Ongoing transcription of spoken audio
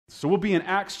So we'll be in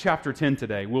Acts chapter 10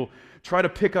 today. We'll try to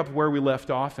pick up where we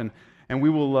left off, and we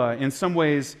will, in some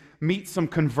ways, meet some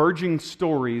converging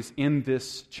stories in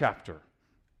this chapter.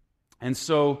 And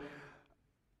so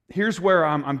here's where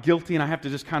I'm guilty, and I have to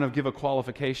just kind of give a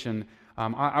qualification.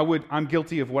 I'm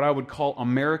guilty of what I would call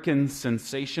American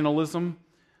sensationalism.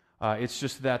 It's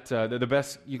just that the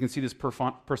best, you can see this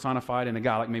personified in a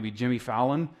guy like maybe Jimmy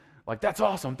Fallon. Like, that's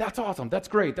awesome, that's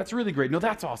great, that's really great, no,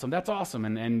 that's awesome,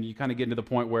 and you kind of get into the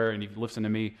point where, and you've listened to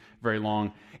me very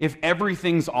long, if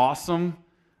everything's awesome,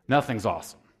 nothing's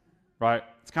awesome, right?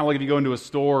 It's kind of like if you go into a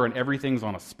store and everything's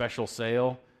on a special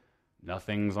sale,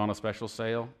 nothing's on a special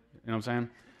sale, you know what I'm saying?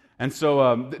 And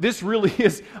so this really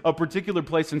is a particular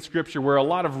place in Scripture where a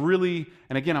lot of really,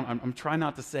 and again, I'm trying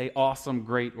not to say awesome,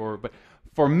 great, but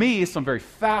for me, some very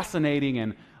fascinating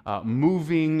and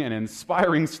moving and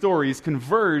inspiring stories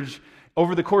converge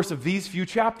over the course of these few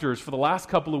chapters for the last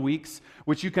couple of weeks,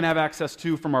 which you can have access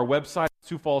to from our website,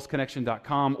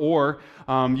 SiouxFallsConnection.com, or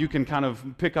you can kind of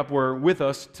pick up with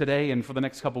us today and for the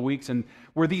next couple of weeks, and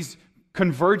where these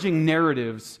converging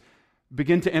narratives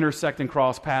begin to intersect and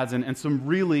cross paths, and some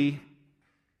really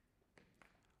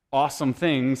awesome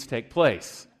things take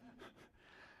place.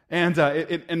 And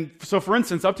so, for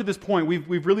instance, up to this point,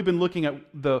 we've really been looking at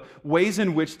the ways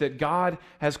in which that God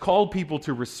has called people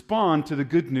to respond to the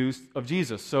good news of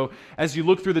Jesus. So, as you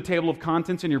look through the table of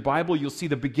contents in your Bible, you'll see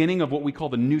the beginning of what we call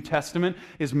the New Testament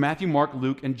is Matthew, Mark,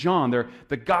 Luke, and John. They're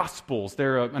the Gospels.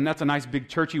 And that's a nice big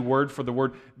churchy word for the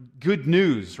word good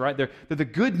news, right? They're the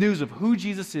good news of who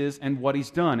Jesus is and what He's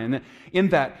done. And in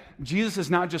that, Jesus is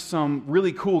not just some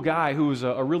really cool guy who is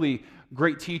a really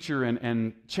great teacher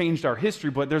and changed our history,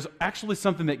 but there's actually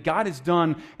something that God has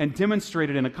done and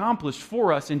demonstrated and accomplished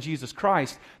for us in Jesus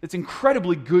Christ that's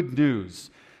incredibly good news.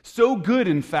 So good,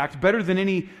 in fact, better than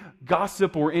any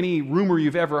gossip or any rumor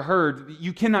you've ever heard.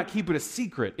 You cannot keep it a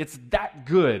secret. It's that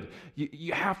good.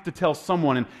 You have to tell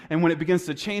someone. And when it begins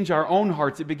to change our own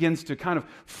hearts, it begins to kind of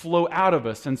flow out of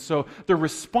us. And so the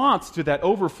response to that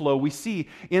overflow we see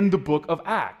in the book of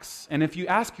Acts. And if you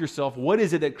ask yourself, what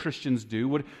is it that Christians do?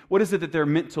 What is it that they're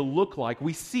meant to look like?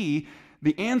 We see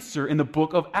the answer in the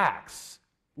book of Acts.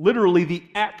 Literally the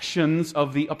actions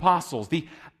of the apostles. The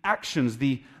actions,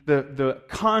 the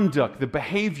conduct, the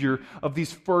behavior of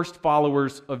these first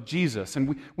followers of Jesus.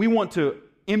 And we want to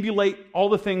emulate all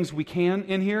the things we can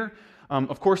in here.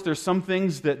 Of course, there's some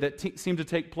things that seem to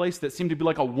take place that seem to be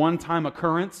like a one-time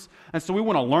occurrence. And so we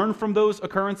want to learn from those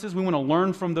occurrences. We want to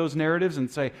learn from those narratives and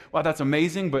say, wow, that's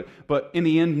amazing. But in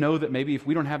the end, know that maybe if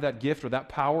we don't have that gift or that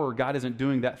power or God isn't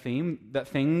doing that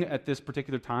thing at this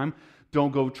particular time,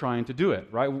 don't go trying to do it,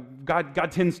 right?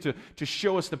 God tends to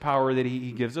show us the power that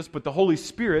He gives us, but the Holy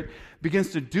Spirit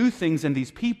begins to do things in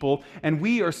these people, and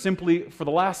we are simply, for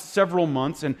the last several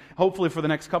months, and hopefully for the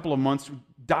next couple of months,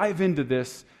 dive into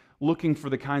this looking for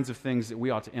the kinds of things that we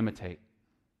ought to imitate.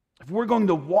 If we're going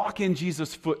to walk in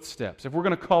Jesus' footsteps, if we're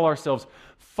going to call ourselves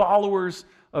followers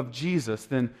of Jesus,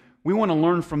 then we want to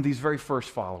learn from these very first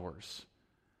followers.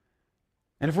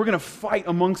 And if we're going to fight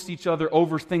amongst each other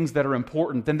over things that are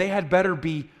important, then they had better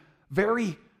be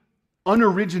very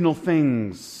unoriginal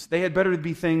things. They had better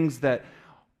be things that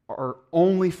are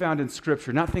only found in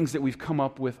Scripture, not things that we've come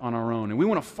up with on our own. And we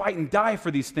want to fight and die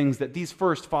for these things that these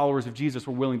first followers of Jesus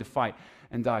were willing to fight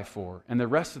and die for. And the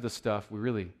rest of the stuff, we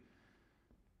really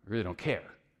don't care.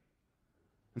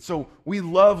 And so we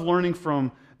love learning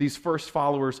from these first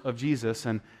followers of Jesus,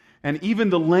 and even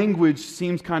the language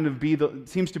seems to be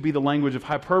the language of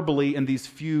hyperbole in these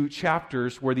few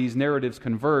chapters where these narratives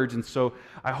converge. And so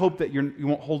I hope that you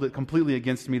won't hold it completely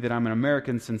against me that I'm an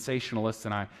American sensationalist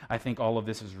and I think all of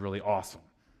this is really awesome.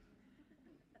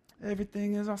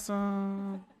 Everything is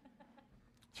awesome.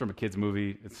 It's from a kid's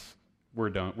movie. We're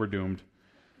doomed.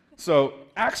 So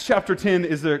Acts chapter 10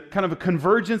 is a kind of a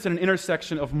convergence and an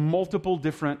intersection of multiple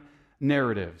different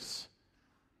narratives.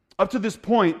 Up to this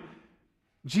point,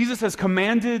 Jesus has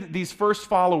commanded these first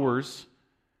followers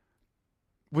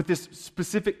with this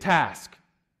specific task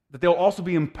that they'll also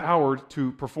be empowered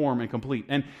to perform and complete.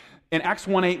 And in Acts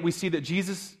 1:8, we see that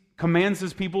Jesus commands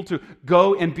His people to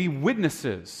go and be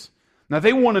witnesses. Now,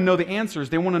 they want to know the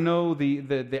answers. They want to know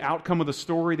the outcome of the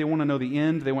story. They want to know the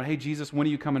end. They want, hey, Jesus, when are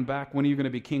you coming back? When are you going to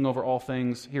be king over all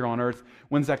things here on earth?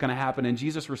 When's that going to happen? And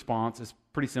Jesus' response is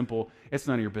pretty simple. It's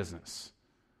none of your business.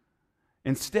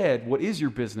 Instead, what is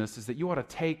your business is that you ought to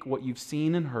take what you've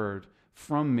seen and heard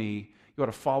from me. You ought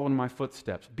to follow in my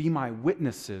footsteps. Be my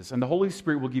witnesses. And the Holy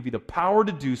Spirit will give you the power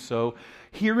to do so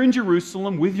here in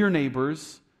Jerusalem with your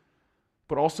neighbors,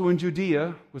 but also in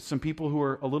Judea with some people who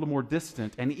are a little more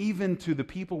distant, and even to the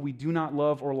people we do not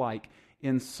love or like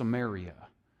in Samaria.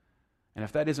 And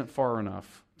if that isn't far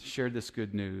enough, to share this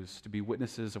good news, to be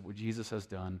witnesses of what Jesus has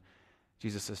done.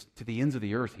 Jesus says, to the ends of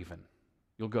the earth even,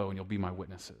 you'll go and you'll be my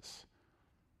witnesses.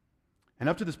 And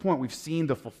up to this point, we've seen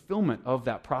the fulfillment of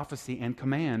that prophecy and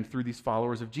command through these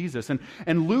followers of Jesus.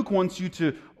 And Luke wants you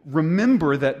to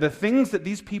remember that the things that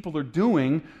these people are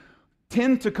doing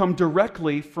tend to come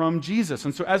directly from Jesus.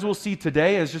 And so as we'll see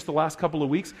today, as just the last couple of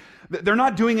weeks, they're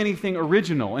not doing anything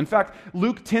original. In fact,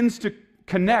 Luke tends to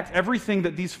connect everything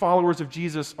that these followers of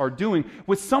Jesus are doing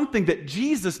with something that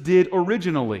Jesus did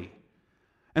originally.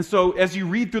 And so as you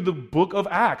read through the book of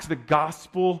Acts, the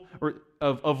gospel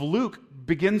of Luke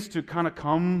begins to kind of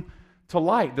come to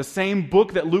light. The same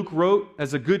book that Luke wrote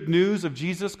as a good news of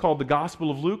Jesus called the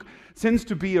Gospel of Luke tends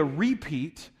to be a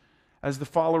repeat as the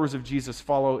followers of Jesus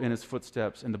follow in his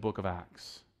footsteps in the book of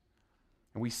Acts.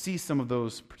 And we see some of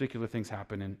those particular things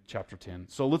happen in chapter 10.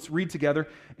 So let's read together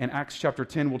in Acts chapter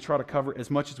 10. We'll try to cover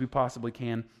as much as we possibly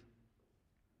can,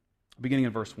 beginning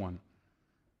in verse 1.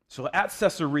 So at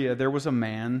Caesarea there was a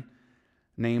man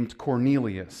named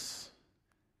Cornelius,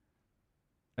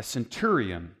 a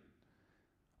centurion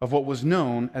of what was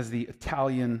known as the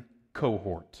Italian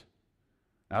cohort.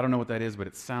 Now, I don't know what that is, but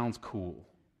it sounds cool.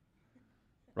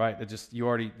 Right?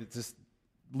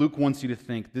 Luke wants you to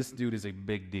think this dude is a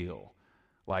big deal.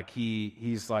 Like he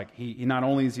not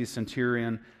only is he a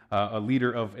centurion, a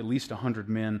leader of at least 100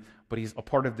 men, but he's a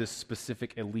part of this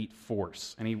specific elite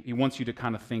force. And he wants you to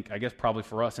kind of think, I guess probably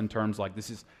for us in terms like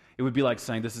it would be like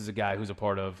saying this is a guy who's a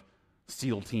part of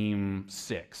SEAL Team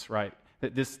 6, right?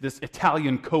 This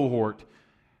Italian cohort,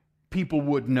 people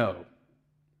would know.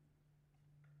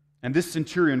 And this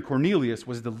centurion, Cornelius,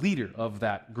 was the leader of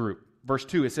that group. Verse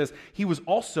 2, it says, he was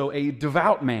also a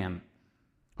devout man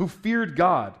who feared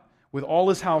God with all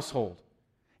his household.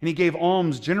 And he gave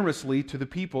alms generously to the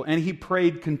people, and he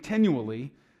prayed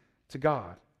continually to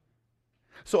God.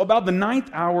 So about the 9th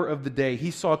hour of the day,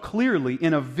 he saw clearly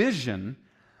in a vision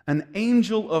an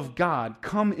angel of God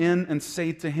come in and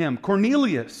say to him,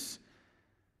 Cornelius.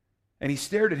 And he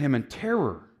stared at him in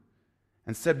terror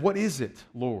and said, what is it,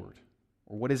 Lord?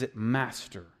 Or what is it,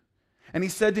 Master? And he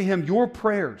said to him, your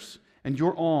prayers and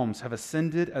your alms have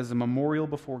ascended as a memorial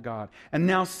before God. And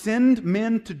now send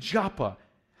men to Joppa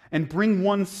and bring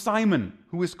one Simon,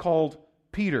 who is called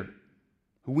Peter,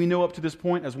 who we know up to this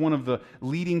point as one of the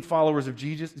leading followers of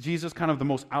Jesus, kind of the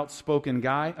most outspoken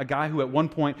guy, a guy who at one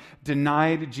point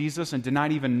denied Jesus and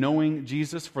denied even knowing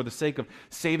Jesus for the sake of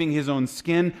saving his own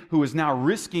skin, who is now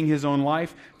risking his own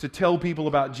life to tell people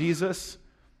about Jesus.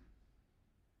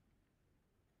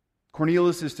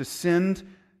 Cornelius is to send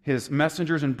his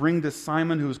messengers and bring this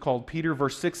Simon who is called Peter.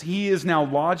 Verse 6, he is now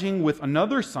lodging with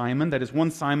another Simon, that is one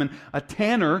Simon, a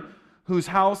tanner, whose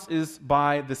house is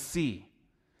by the sea.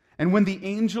 And when the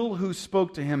angel who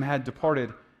spoke to him had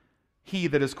departed, he,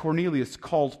 that is Cornelius,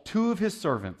 called 2 of his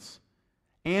servants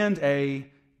and a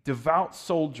devout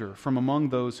soldier from among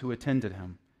those who attended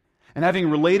him. And having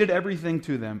related everything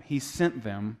to them, he sent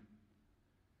them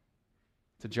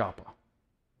to Joppa.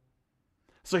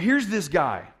 So here's this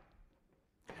guy.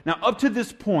 Now, up to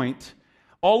this point,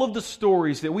 all of the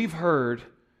stories that we've heard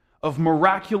of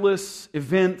miraculous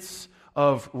events,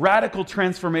 of radical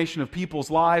transformation of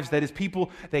people's lives, that is, people,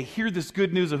 they hear this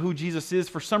good news of who Jesus is.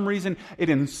 For some reason, it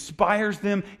inspires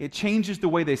them. It changes the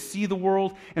way they see the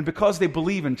world. And because they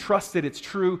believe and trust that it's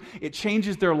true, it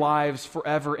changes their lives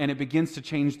forever, and it begins to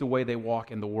change the way they walk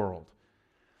in the world.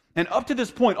 And up to this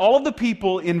point, all of the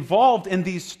people involved in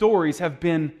these stories have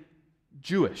been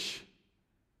Jewish.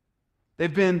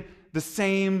 They've been the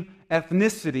same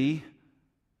ethnicity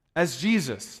as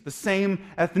Jesus, the same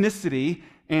ethnicity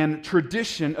and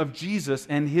tradition of Jesus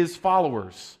and his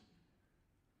followers.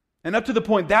 And up to the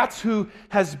point, that's who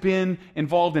has been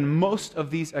involved in most of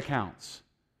these accounts.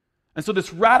 And so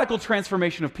this radical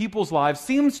transformation of people's lives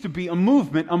seems to be a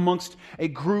movement amongst a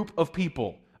group of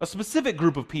people, a specific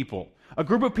group of people, a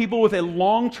group of people with a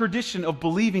long tradition of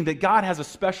believing that God has a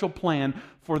special plan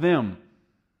for them.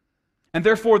 And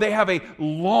therefore, they have a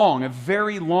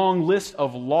very long list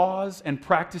of laws and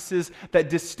practices that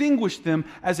distinguish them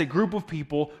as a group of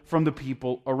people from the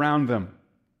people around them.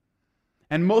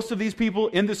 And most of these people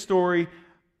in the story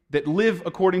that live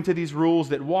according to these rules,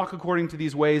 that walk according to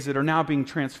these ways, that are now being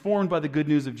transformed by the good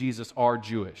news of Jesus, are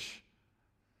Jewish.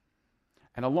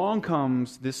 And along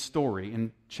comes this story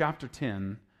in chapter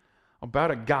 10 about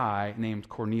a guy named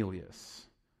Cornelius,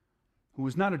 who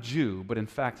was not a Jew, but in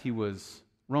fact he was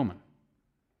Roman.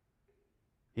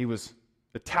 He was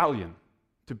Italian,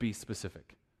 to be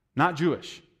specific, not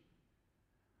Jewish.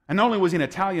 And not only was he an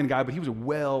Italian guy, but he was a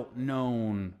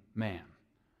well-known man.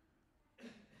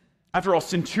 After all,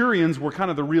 centurions were kind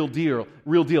of the real deal.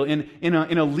 In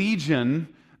a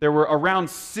legion, there were around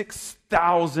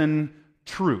 6,000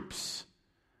 troops.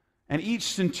 And each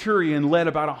centurion led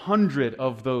about 100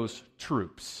 of those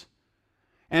troops.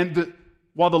 And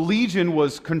while the legion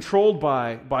was controlled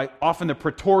by often the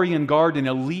Praetorian Guard, an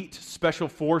elite special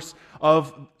force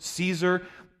of Caesar,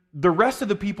 the rest of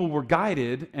the people were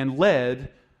guided and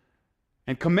led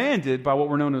and commanded by what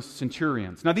were known as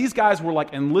centurions. Now, these guys were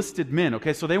like enlisted men,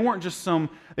 okay? So they weren't just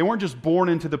born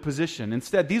into the position.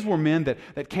 Instead, these were men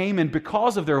that came, and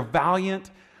because of their valiant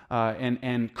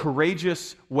and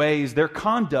courageous ways, their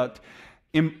conduct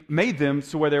made them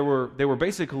so where they were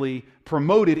basically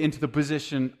promoted into the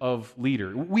position of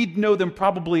leader. We'd know them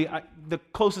probably, the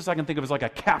closest I can think of is like a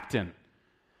captain.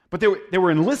 But they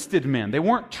were enlisted men. They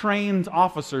weren't trained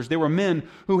officers. They were men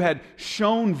who had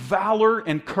shown valor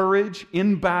and courage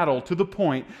in battle to the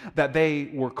point that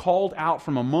they were called out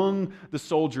from among the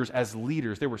soldiers as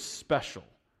leaders. They were special.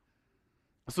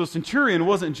 So a centurion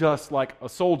wasn't just like a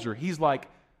soldier. He's like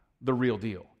the real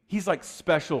deal. He's like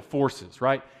special forces,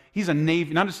 right? He's a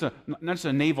Navy, not just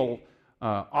a naval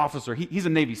officer. He's a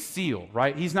Navy SEAL,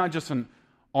 right? He's not just an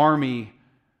Army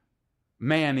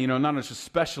man, not just a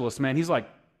specialist man. He's like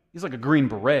a Green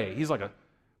Beret.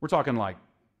 We're talking like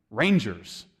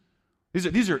Rangers.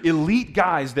 These are elite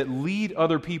guys that lead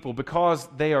other people because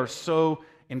they are so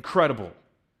incredible.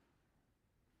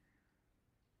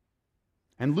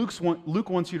 And Luke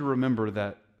wants you to remember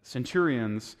that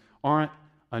centurions aren't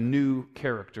a new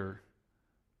character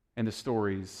in the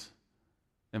stories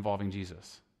involving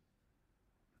Jesus.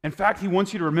 In fact, he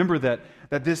wants you to remember that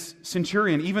this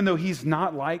centurion, even though he's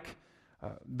not like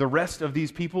the rest of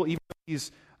these people, even though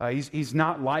he's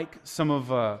not like some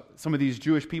of these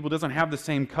Jewish people, doesn't have the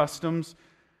same customs,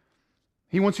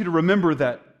 he wants you to remember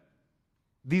that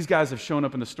these guys have shown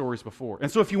up in the stories before.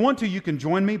 And so if you want to, you can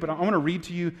join me, but I want to read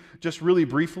to you just really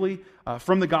briefly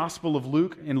from the Gospel of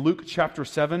Luke, in Luke chapter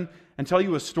 7, and tell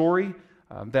you a story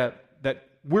that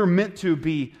we're meant to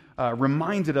be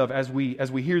reminded of as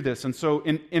we hear this. And so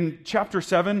in chapter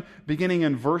 7, beginning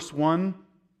in verse 1,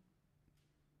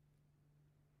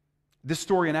 this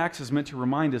story in Acts is meant to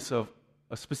remind us of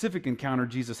a specific encounter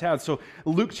Jesus had. So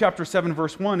Luke chapter 7,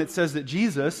 verse 1, it says that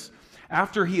Jesus,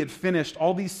 after he had finished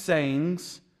all these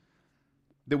sayings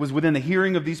that was within the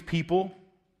hearing of these people,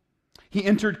 he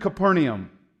entered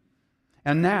Capernaum.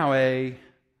 And now a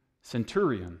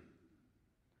centurion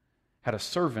had a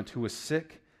servant who was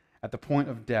sick at the point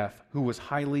of death, who was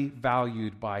highly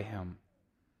valued by him.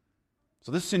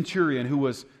 So this centurion, who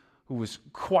was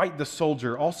quite the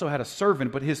soldier, also had a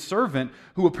servant, but his servant,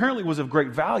 who apparently was of great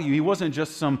value, he wasn't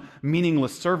just some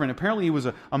meaningless servant. Apparently he was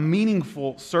a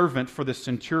meaningful servant for the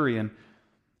centurion.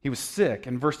 He was sick.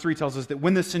 And verse 3 tells us that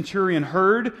when the centurion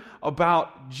heard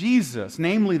about Jesus,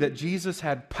 namely that Jesus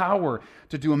had power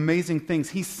to do amazing things,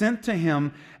 he sent to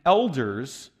him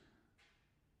elders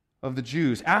of the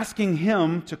Jews, asking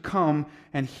him to come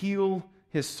and heal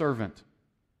his servant.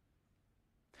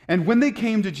 And when they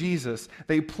came to Jesus,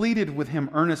 they pleaded with him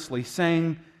earnestly,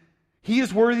 saying, "He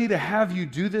is worthy to have you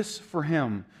do this for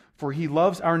him, for he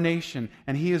loves our nation,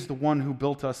 and he is the one who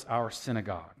built us our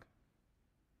synagogue."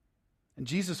 And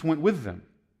Jesus went with them.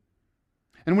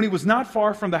 And when he was not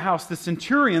far from the house, the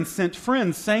centurion sent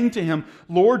friends, saying to him,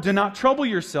 "Lord, do not trouble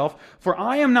yourself, for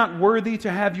I am not worthy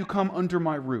to have you come under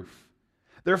my roof.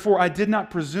 Therefore, I did not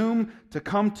presume to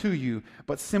come to you,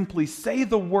 but simply say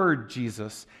the word,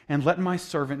 Jesus, and let my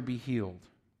servant be healed."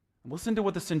 Listen to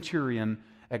what the centurion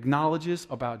acknowledges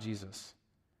about Jesus.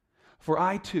 "For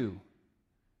I too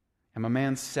am a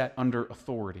man set under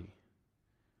authority.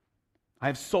 I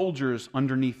have soldiers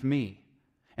underneath me.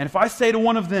 And if I say to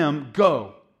one of them,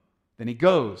 'Go,' then he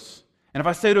goes. And if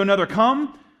I say to another,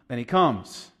 'Come,' then he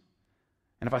comes.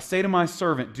 And if I say to my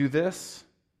servant, 'Do this,'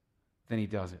 then he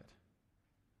does it."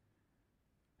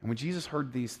 And when Jesus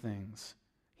heard these things,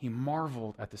 he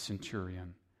marveled at the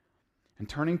centurion. And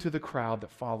turning to the crowd that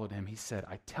followed him, he said,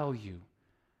 "I tell you,"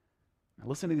 now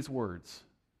listen to these words,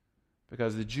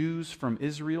 because the Jews from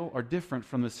Israel are different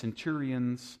from the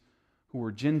centurions who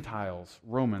were Gentiles,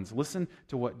 Romans. Listen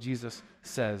to what Jesus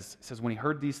says. It says, when he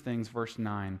heard these things, verse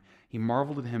 9, he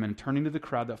marveled at him, and turning to the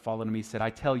crowd that followed him, he said,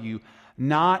 "I tell you,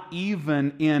 not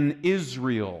even in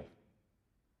Israel,"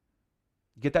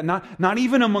 get that? Not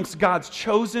even amongst God's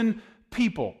chosen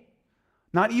people.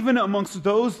 Not even amongst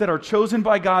those that are chosen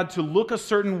by God to look a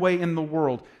certain way in the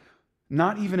world.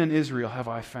 Not even in Israel have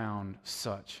I found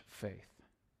such faith.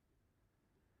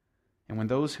 And when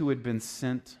those who had been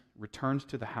sent returned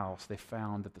to the house, they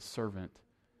found that the servant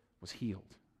was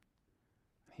healed.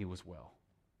 He was well.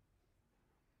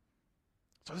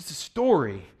 So this is a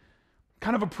story,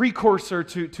 kind of a precursor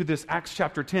to this Acts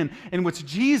chapter 10, in which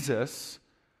Jesus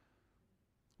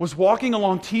was walking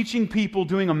along teaching people,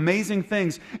 doing amazing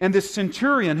things. And this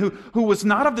centurion, who was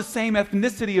not of the same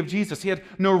ethnicity of Jesus, he had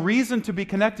no reason to be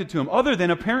connected to him, other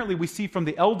than apparently we see from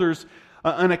the elders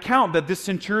an account that this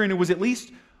centurion was at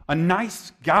least a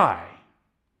nice guy.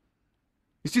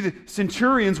 You see, the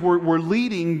centurions were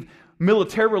leading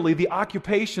militarily the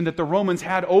occupation that the Romans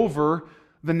had over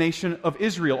the nation of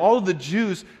Israel. All of the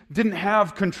Jews didn't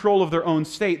have control of their own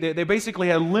state. They basically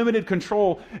had limited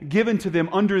control given to them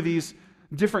under these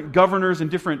different governors and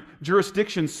different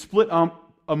jurisdictions split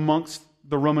amongst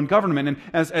the Roman government. And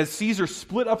as Caesar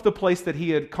split up the place that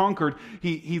he had conquered,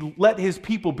 he let his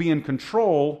people be in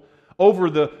control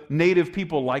over the native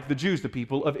people like the Jews, the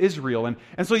people of Israel.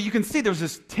 And so you can see there's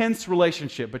this tense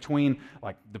relationship between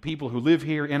like the people who live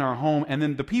here in our home and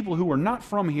then the people who are not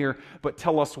from here but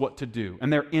tell us what to do.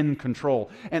 And they're in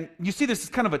control. And you see this is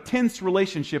kind of a tense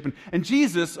relationship. And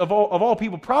Jesus, of all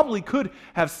people, probably could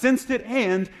have sensed it,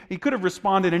 and he could have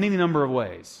responded in any number of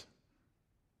ways.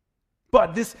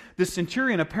 But this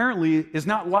centurion apparently is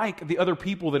not like the other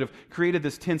people that have created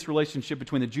this tense relationship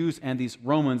between the Jews and these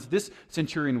Romans. This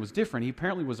centurion was different. He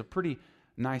apparently was a pretty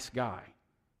nice guy.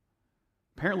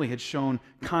 Apparently had shown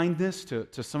kindness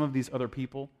to some of these other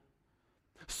people.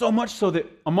 So much so that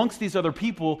amongst these other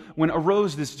people, when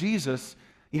arose this Jesus,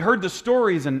 he heard the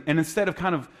stories, and instead of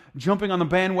kind of jumping on the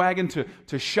bandwagon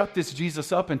to shut this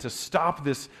Jesus up and to stop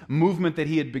this movement that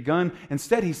he had begun,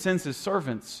 instead he sends his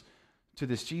servants to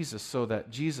this Jesus so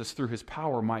that Jesus, through his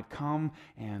power, might come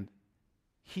and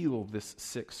heal this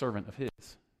sick servant of his.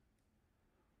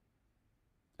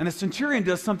 And the centurion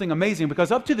does something amazing, because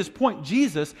up to this point,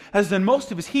 Jesus has done most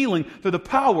of his healing through the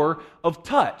power of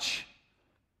touch.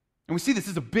 And we see this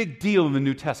is a big deal in the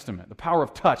New Testament, the power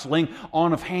of touch, laying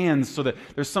on of hands so that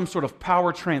there's some sort of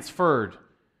power transferred.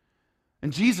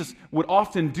 And Jesus would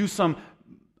often do some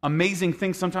amazing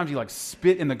things. Sometimes he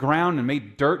spit in the ground and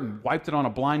made dirt and wiped it on a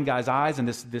blind guy's eyes, and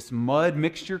this mud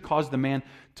mixture caused the man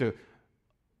to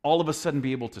all of a sudden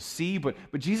be able to see. But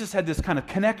Jesus had this kind of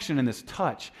connection and this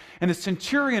touch. And the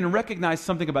centurion recognized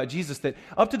something about Jesus that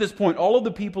up to this point all of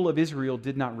the people of Israel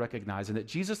did not recognize, and that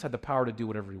Jesus had the power to do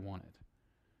whatever he wanted,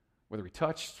 whether he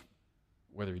touched,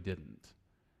 whether he didn't.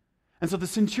 And so the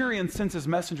centurion sends his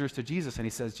messengers to Jesus, and he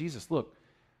says, Jesus, look,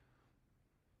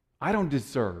 I don't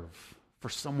deserve for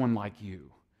someone like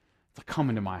you to come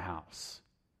into my house.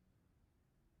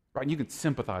 Right? And you can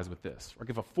sympathize with this. Like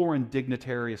if a foreign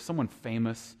dignitary, if someone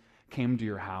famous came to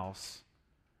your house,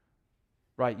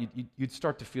 right, you'd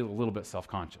start to feel a little bit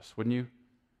self-conscious, wouldn't you?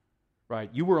 Right?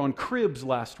 You were on Cribs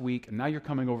last week, and now you're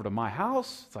coming over to my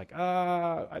house. It's like,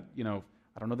 I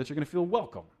don't know that you're going to feel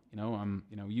welcome.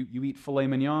 You eat filet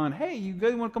mignon. Hey, you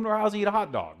guys want to come to our house and eat a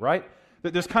hot dog, right?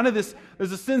 There's kind of this.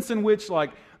 There's a sense in which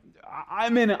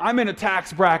I'm in a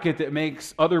tax bracket that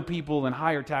makes other people in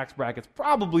higher tax brackets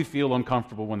probably feel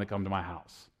uncomfortable when they come to my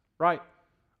house, right?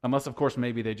 Unless, of course,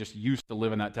 maybe they just used to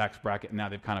live in that tax bracket and now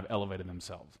they've kind of elevated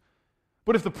themselves.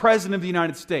 But if the President of the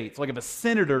United States, like if a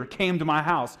senator came to my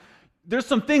house, there's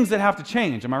some things that have to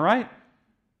change, am I right?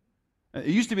 It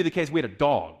used to be the case we had a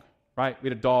dog, right? We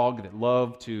had a dog that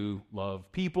loved to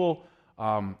love people.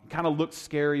 Kind of looked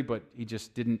scary, but he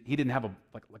didn't have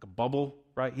a bubble,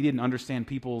 right? He didn't understand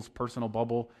people's personal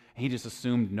bubble. He just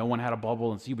assumed no one had a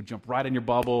bubble, and so he would jump right in your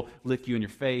bubble, lick you in your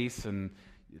face, and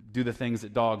do the things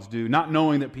that dogs do, not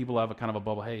knowing that people have a kind of a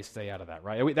bubble. Hey, stay out of that,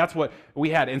 right? That's what we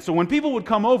had. And so when people would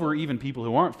come over, even people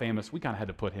who aren't famous, we kind of had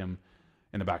to put him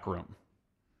in the back room.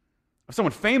 If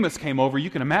someone famous came over,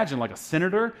 you can imagine like a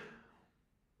senator,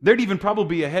 there'd even probably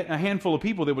be a handful of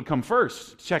people that would come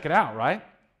first to check it out, right?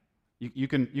 You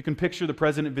can picture the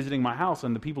president visiting my house,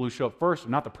 and the people who show up first are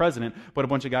not the president, but a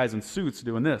bunch of guys in suits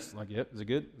doing this. Like, yep, is it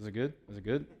good? Is it good? Is it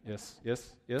good?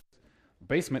 Yes. The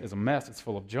basement is a mess. It's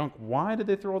full of junk. Why did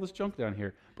they throw all this junk down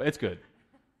here? But it's good,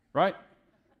 right?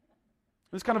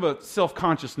 There's kind of a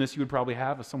self-consciousness you would probably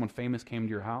have if someone famous came to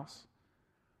your house.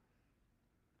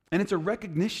 And it's a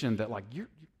recognition that,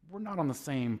 we're not on the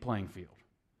same playing field.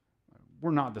 We're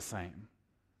not the same.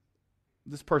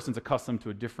 This person's accustomed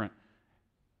to a different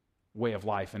way of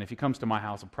life, and if he comes to my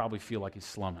house, I'll probably feel like he's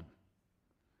slumming.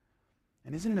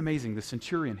 And isn't it amazing, the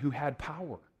centurion who had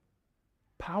power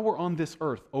on this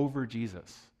earth over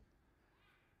Jesus,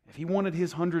 if he wanted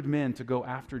his 100 men to go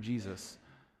after Jesus,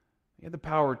 he had the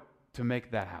power to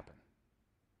make that happen.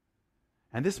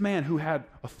 And this man who had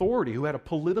authority, who had a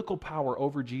political power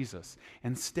over Jesus,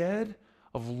 instead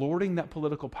of lording that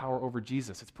political power over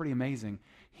Jesus, it's pretty amazing,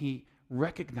 he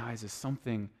recognizes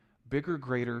something bigger,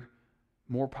 greater,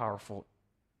 more powerful,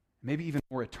 maybe even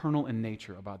more eternal in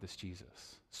nature about this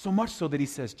Jesus. So much so that he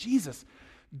says, Jesus,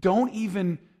 don't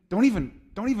even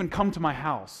come to my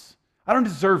house. I don't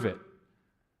deserve it.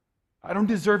 I don't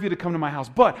deserve you to come to my house,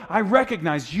 but I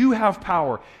recognize you have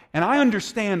power, and I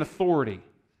understand authority.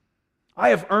 I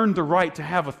have earned the right to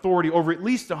have authority over at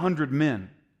least 100 men.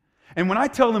 And when I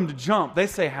tell them to jump, they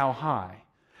say, how high?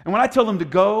 And when I tell them to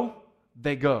go,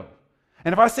 they go.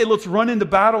 And if I say, let's run into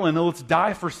battle and let's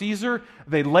die for Caesar,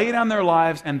 they lay down their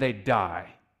lives and they die.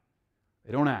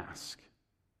 They don't ask.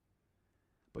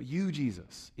 But you,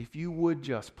 Jesus, if you would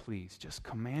just please, just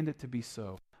command it to be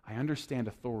so. I understand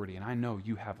authority and I know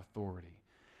you have authority.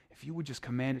 If you would just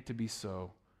command it to be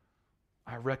so,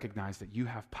 I recognize that you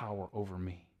have power over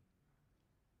me.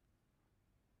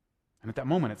 And at that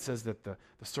moment, it says that the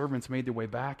servants made their way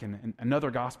back. And in another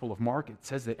Gospel of Mark, it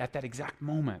says that at that exact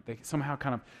moment, they somehow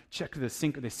kind of checked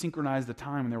they synchronized the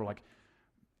time, and they were like,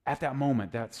 at that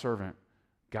moment, that servant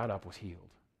got up, was healed.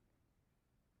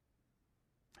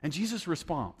 And Jesus'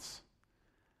 response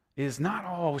is not,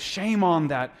 oh, shame on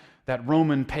that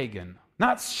Roman pagan.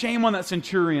 Not shame on that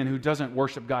centurion who doesn't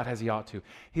worship God as he ought to.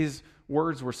 His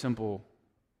words were simple.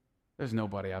 There's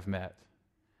nobody I've met,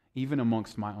 even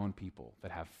amongst my own people, that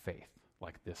have faith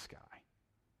like this guy.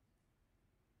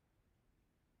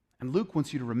 And Luke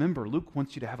wants you to remember, Luke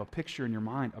wants you to have a picture in your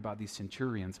mind about these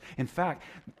centurions. In fact,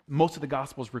 most of the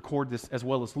Gospels record this as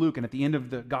well as Luke. And at the end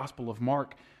of the Gospel of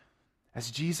Mark,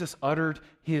 as Jesus uttered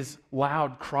his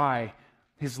loud cry,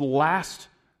 his last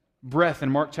breath in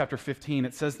Mark chapter 15,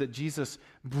 it says that Jesus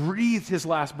breathed his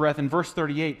last breath. In verse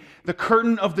 38, the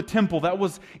curtain of the temple, that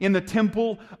was in the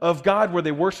temple of God where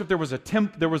they worshiped, there was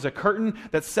a curtain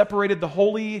that separated the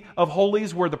Holy of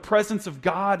Holies, where the presence of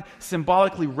God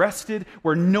symbolically rested,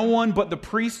 where no one but the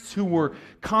priests who were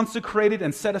consecrated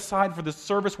and set aside for the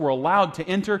service were allowed to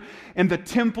enter. And the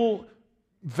temple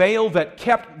veil that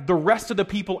kept the rest of the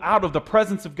people out of the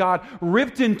presence of God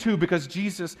ripped in two because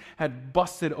Jesus had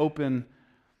busted open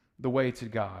the way to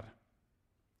God.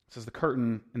 It says the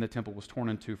curtain in the temple was torn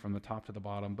in two from the top to the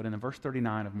bottom. But in verse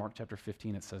 39 of Mark chapter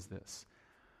 15, it says this: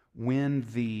 when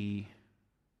the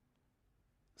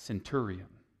centurion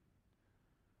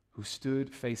who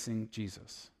stood facing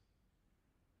Jesus,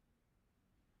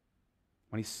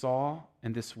 when he saw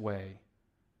in this way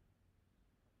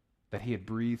that he had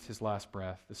breathed his last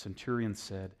breath, the centurion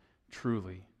said,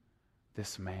 truly,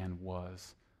 this man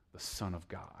was the Son of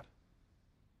God.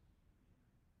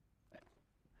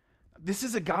 This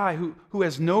is a guy who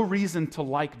has no reason to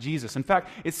like Jesus. In fact,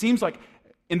 it seems like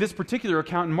in this particular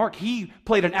account in Mark, he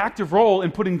played an active role in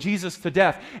putting Jesus to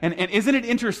death. And isn't it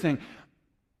interesting,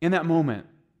 in that moment,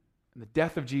 in the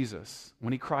death of Jesus,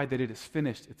 when he cried that it is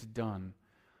finished, it's done,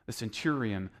 the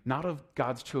centurion, not of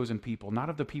God's chosen people, not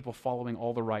of the people following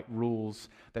all the right rules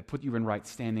that put you in right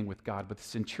standing with God, but the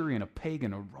centurion, a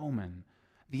pagan, a Roman,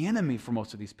 the enemy for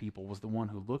most of these people, was the one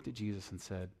who looked at Jesus and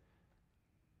said,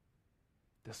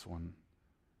 this one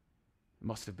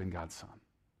must have been God's Son.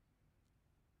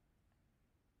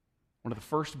 One of the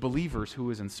first believers who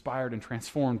was inspired and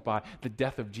transformed by the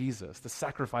death of Jesus, the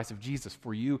sacrifice of Jesus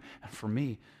for you and for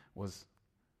me, was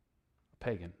a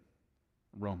pagan,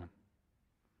 Roman.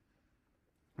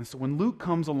 And so when Luke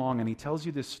comes along and he tells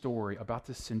you this story about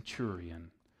this centurion,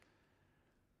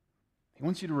 he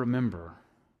wants you to remember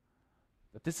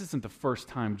that this isn't the first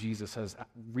time Jesus has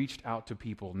reached out to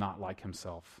people not like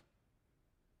himself.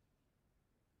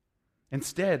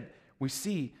 Instead, we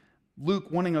see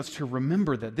Luke wanting us to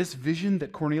remember that this vision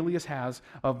that Cornelius has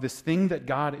of this thing that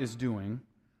God is doing,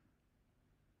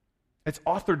 it's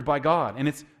authored by God, and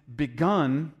it's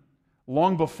begun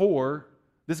long before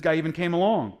this guy even came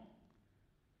along.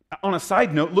 On a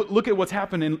side note, look at what's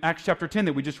happened in Acts chapter 10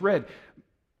 that we just read.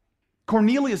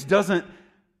 Cornelius doesn't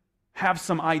have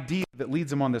some idea that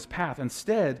leads him on this path.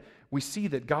 Instead, we see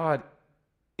that God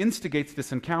instigates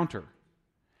this encounter.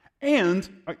 And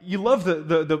you love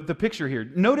the picture here.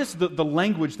 Notice the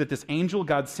language that this angel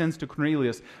God sends to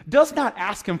Cornelius does not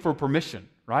ask him for permission,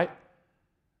 right?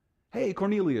 Hey,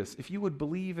 Cornelius, if you would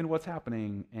believe in what's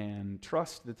happening and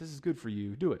trust that this is good for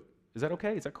you, do it. Is that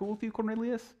okay? Is that cool with you,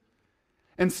 Cornelius?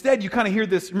 Instead, you kind of hear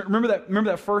this. Remember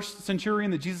that first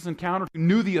centurion that Jesus encountered, who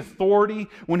knew the authority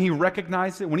when he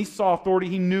recognized it? When he saw authority,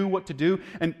 he knew what to do.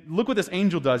 And look what this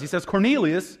angel does. He says,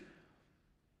 Cornelius,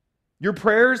 your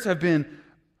prayers have been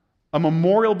a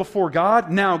memorial before God.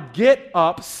 Now get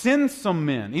up, send some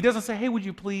men. He doesn't say, hey, would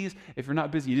you please, if you're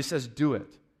not busy. He just says, do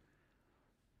it.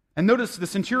 And notice the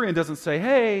centurion doesn't say,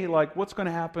 hey, like, what's going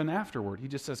to happen afterward? He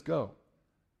just says, go.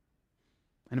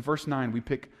 And in verse 9, we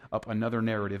pick up another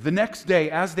narrative. The next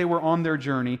day, as they were on their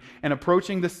journey and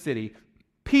approaching the city,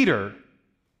 Peter,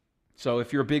 so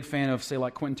if you're a big fan of, say,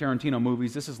 like Quentin Tarantino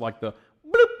movies, this is like the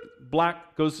bloop,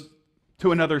 black goes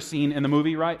to another scene in the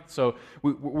movie, right? So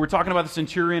we're talking about the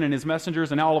centurion and his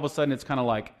messengers, and now all of a sudden it's kind of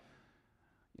like,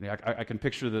 You know, I can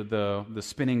picture the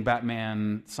spinning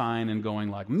Batman sign and going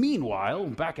like, meanwhile,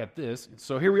 back at this.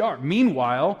 So here we are.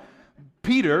 Meanwhile,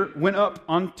 Peter went up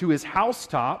onto his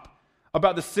housetop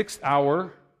about the 6th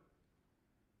hour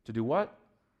to do what?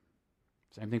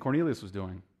 Same thing Cornelius was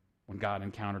doing when God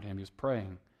encountered him. He was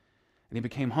praying. And he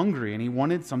became hungry and he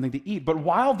wanted something to eat. But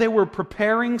while they were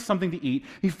preparing something to eat,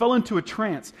 he fell into a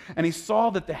trance and he saw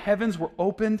that the heavens were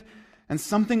opened and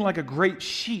something like a great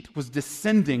sheet was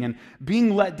descending and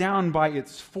being let down by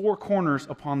its 4 corners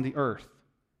upon the earth.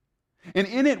 And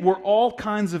in it were all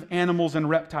kinds of animals and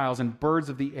reptiles and birds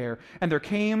of the air. And there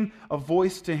came a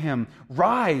voice to him,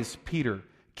 "Rise, Peter,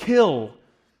 kill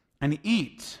and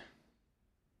eat."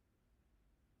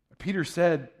 Peter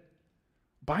said,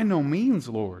 "By no means,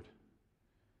 Lord.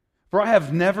 For I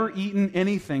have never eaten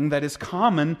anything that is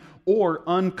common or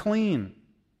unclean."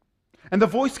 And the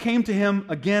voice came to him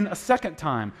again a second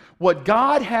time. "What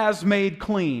God has made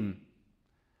clean,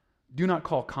 do not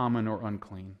call common or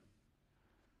unclean."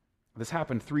 This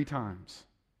happened 3 times.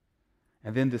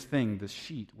 And then this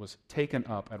sheet was taken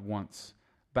up at once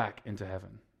back into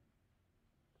heaven.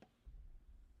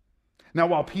 Now,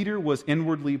 while Peter was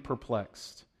inwardly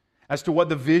perplexed as to what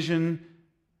the vision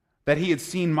that he had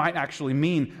seen might actually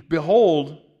mean,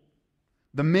 behold,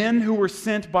 the men who were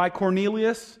sent by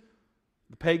Cornelius,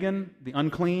 the pagan, the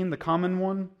unclean, the common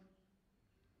one,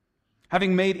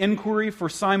 having made inquiry for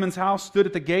Simon's house, stood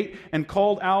at the gate and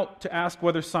called out to ask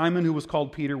whether Simon, who was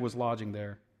called Peter, was lodging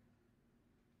there.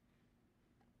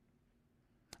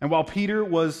 And while Peter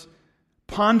was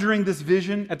pondering this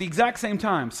vision, at the exact same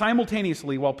time,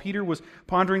 simultaneously, while Peter was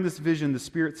pondering this vision, the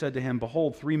Spirit said to him,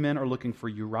 "Behold, 3 men are looking for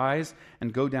you. Rise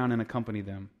and go down and accompany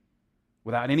them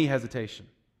without any hesitation,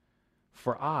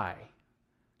 for I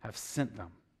have sent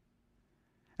them."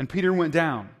 And Peter went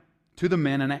down to the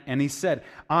men and he said,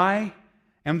 "I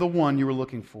am the one you were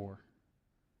looking for.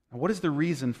 Now, what is the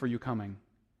reason for you coming?"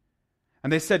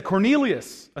 And they said,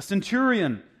 "Cornelius, a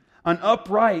centurion, an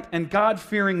upright and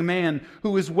God-fearing man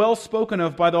who is well spoken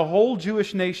of by the whole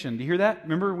Jewish nation." Do you hear that?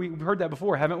 Remember, we've heard that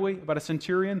before, haven't we? About a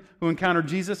centurion who encountered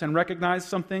Jesus and recognized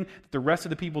something that the rest of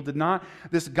the people did not.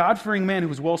 This God-fearing man who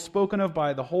was well spoken of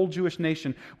by the whole Jewish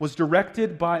nation was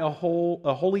directed by a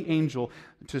holy angel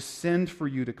to send for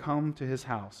you to come to his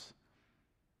house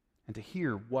and to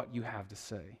hear what you have to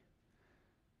say.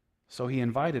 So he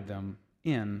invited them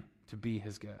in to be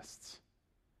his guests.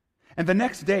 And the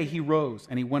next day he rose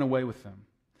and he went away with them.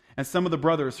 And some of the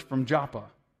brothers from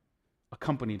Joppa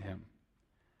accompanied him.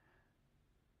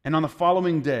 And on the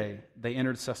following day they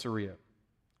entered Caesarea.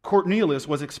 Cornelius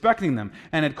was expecting them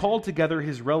and had called together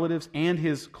his relatives and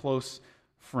his close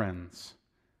friends.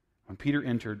 When Peter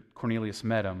entered, Cornelius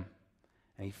met him,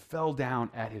 and he fell down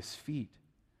at his feet,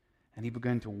 and he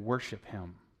began to worship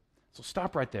him. So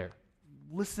stop right there.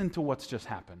 Listen to what's just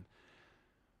happened.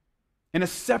 In a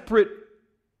separate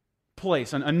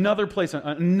place,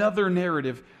 another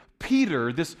narrative,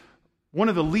 Peter, one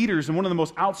of the leaders and one of the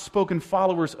most outspoken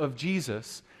followers of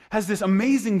Jesus, has this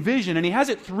amazing vision, and he has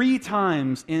it 3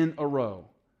 times in a row.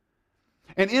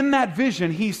 And in that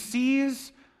vision, he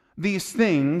sees these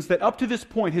things that up to this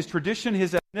point, his tradition,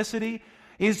 his ethnicity,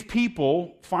 his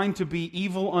people find to be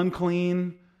evil,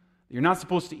 unclean, you're not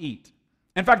supposed to eat.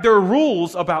 In fact, there are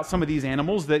rules about some of these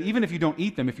animals that even if you don't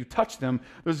eat them, if you touch them,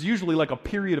 there's usually like a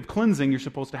period of cleansing you're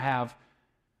supposed to have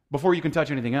before you can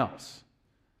touch anything else.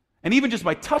 And even just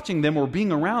by touching them or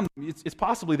being around them, it's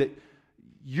possibly that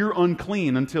you're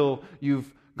unclean until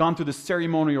you've gone through the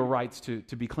ceremonial rites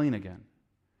to be clean again.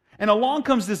 And along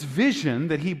comes this vision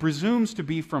that he presumes to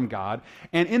be from God,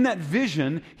 and in that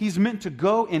vision, he's meant to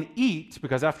go and eat,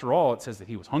 because after all, it says that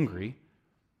he was hungry.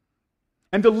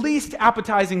 And the least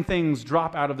appetizing things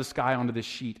drop out of the sky onto this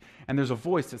sheet, and there's a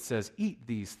voice that says, "Eat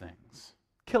these things.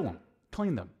 Kill them.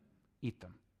 Clean them. Eat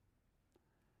them."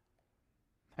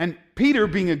 And Peter,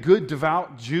 being a good,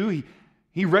 devout Jew,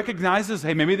 he recognizes,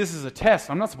 hey, maybe this is a test.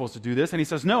 I'm not supposed to do this. And he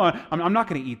says, no, I'm not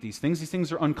going to eat these things. These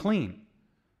things are unclean.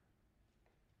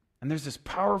 And there's this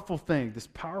powerful thing, this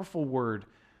powerful word.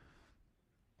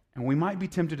 And we might be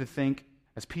tempted to think,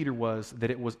 as Peter was,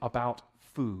 that it was about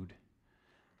food.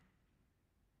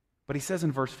 But he says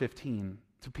in verse 15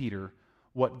 to Peter,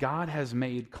 "What God has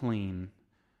made clean,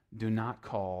 do not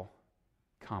call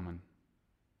common."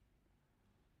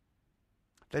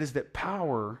 That is, that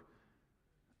power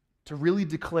to really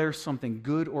declare something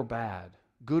good or bad,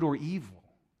 good or evil,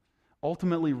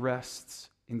 ultimately rests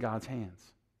in God's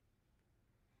hands.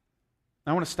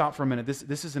 I want to stop for a minute.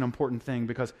 This is an important thing,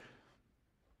 because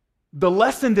the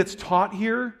lesson that's taught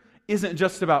here isn't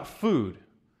just about food,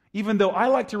 even though I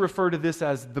like to refer to this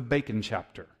as the bacon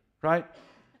chapter, right?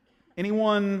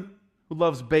 Anyone who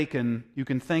loves bacon, you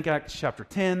can thank Acts chapter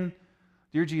 10.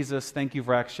 Dear Jesus, thank you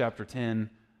for Acts chapter 10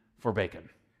 for bacon,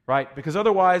 right? Because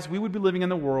otherwise, we would be living in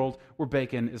a world where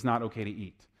bacon is not okay to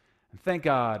eat. And thank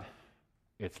God,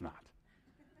 it's not.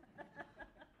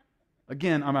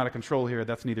 Again, I'm out of control here.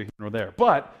 That's neither here nor there.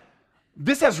 But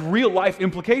this has real life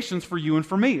implications for you and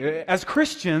for me. As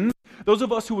Christians, those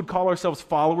of us who would call ourselves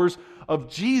followers of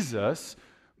Jesus,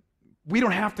 we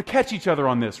don't have to catch each other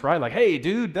on this, right? Like, hey,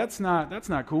 dude, that's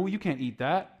not cool. You can't eat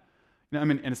that. You know, I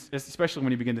mean, and especially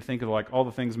when you begin to think of like all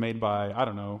the things made by, I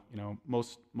don't know,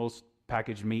 most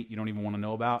packaged meat you don't even want to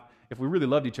know about. If we really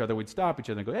loved each other, we'd stop each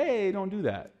other and go, hey, don't do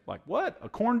that. Like, what? A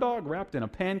corn dog wrapped in a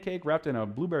pancake, wrapped in a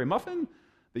blueberry muffin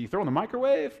that you throw in the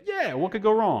microwave? Yeah, what could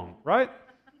go wrong, right?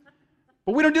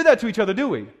 But we don't do that to each other, do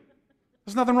we?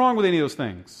 There's nothing wrong with any of those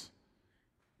things.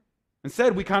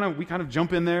 Instead, we kind of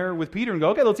jump in there with Peter and go,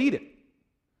 okay, let's eat it.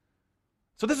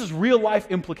 So this is real life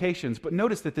implications, but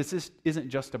notice that this isn't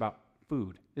just about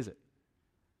food, is it?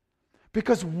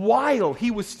 Because while he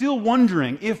was still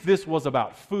wondering if this was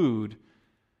about food,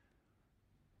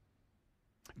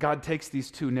 God takes these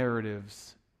two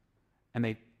narratives and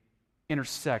they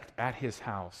intersect at his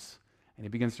house, and he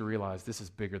begins to realize this is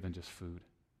bigger than just food.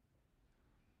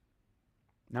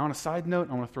 Now, on a side note,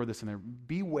 I want to throw this in there.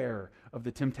 Beware of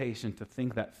the temptation to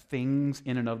think that things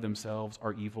in and of themselves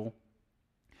are evil.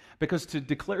 Because to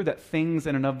declare that things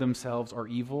in and of themselves are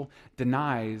evil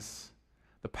denies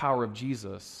the power of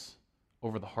Jesus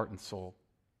over the heart and soul.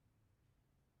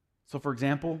 So, for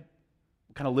example,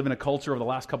 we kind of live in a culture over the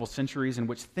last couple centuries in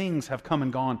which things have come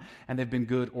and gone and they've been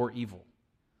good or evil.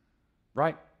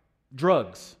 Right?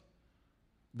 Drugs.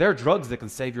 There are drugs that can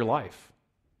save your life.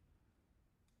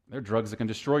 There are drugs that can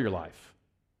destroy your life.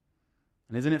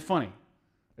 And isn't it funny?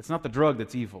 It's not the drug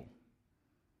that's evil.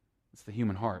 It's the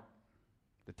human heart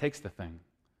that takes the thing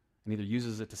and either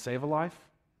uses it to save a life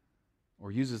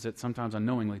or uses it sometimes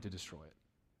unknowingly to destroy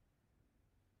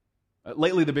it.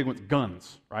 Lately, the big one's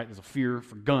guns, right? There's a fear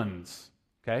for guns,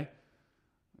 okay?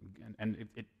 And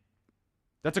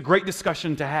that's a great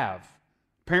discussion to have.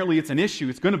 Apparently, it's an issue.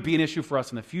 It's going to be an issue for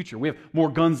us in the future. We have more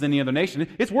guns than any other nation.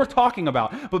 It's worth talking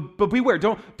about. But beware.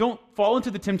 Don't fall into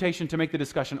the temptation to make the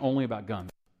discussion only about guns.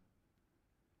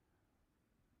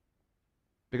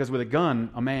 Because with a gun,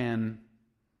 a man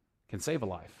can save a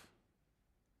life.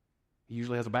 He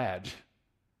usually has a badge.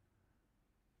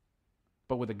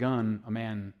 But with a gun, a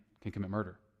man can commit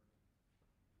murder.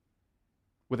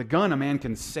 With a gun, a man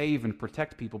can save and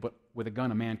protect people, but with a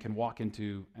gun, a man can walk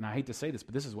into, and I hate to say this,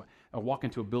 but this is what, walk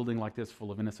into a building like this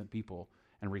full of innocent people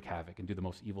and wreak havoc and do the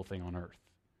most evil thing on earth.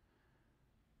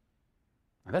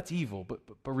 Now that's evil, but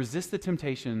resist the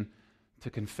temptation to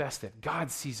confess that God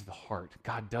sees the heart.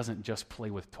 God doesn't just play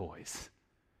with toys.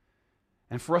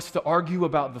 And for us to argue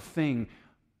about the thing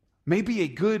may be a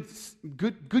good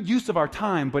use of our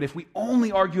time, but if we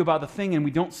only argue about the thing and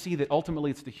we don't see that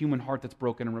ultimately it's the human heart that's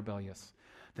broken and rebellious,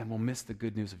 then we'll miss the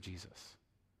good news of Jesus.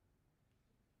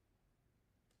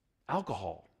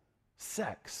 Alcohol,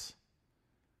 sex,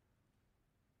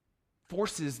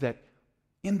 forces that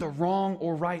in the wrong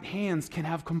or right hands can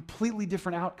have completely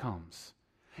different outcomes.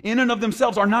 In and of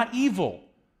themselves are not evil.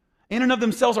 In and of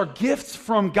themselves are gifts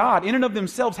from God. In and of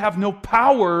themselves have no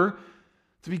power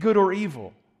to be good or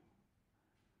evil.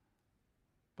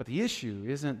 But the issue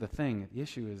isn't the thing. The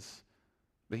issue is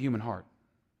the human heart.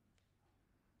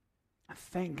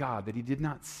 Thank God that he did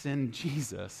not send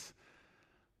Jesus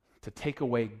to take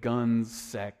away guns,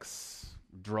 sex,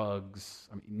 drugs.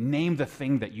 I mean, name the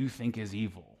thing that you think is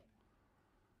evil.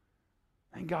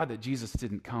 Thank God that Jesus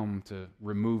didn't come to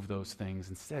remove those things.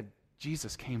 Instead,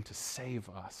 Jesus came to save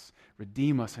us,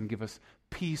 redeem us, and give us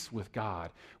peace with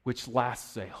God, which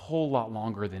lasts a whole lot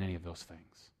longer than any of those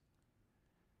things.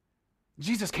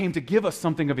 Jesus came to give us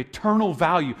something of eternal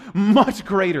value, much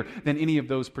greater than any of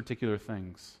those particular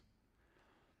things.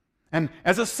 And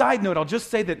as a side note, I'll just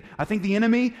say that I think the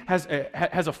enemy has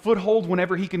a foothold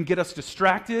whenever he can get us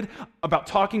distracted about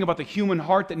talking about the human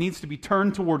heart that needs to be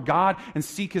turned toward God and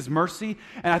seek his mercy.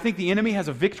 And I think the enemy has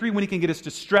a victory when he can get us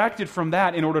distracted from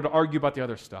that in order to argue about the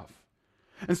other stuff.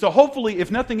 And so hopefully,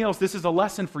 if nothing else, this is a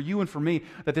lesson for you and for me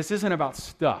that this isn't about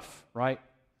stuff, right?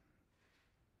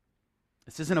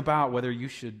 This isn't about whether you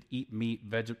should eat meat,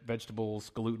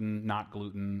 vegetables, gluten, not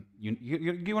gluten.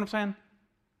 You get what I'm saying?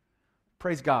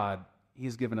 Praise God, he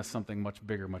has given us something much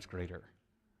bigger, much greater.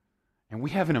 And we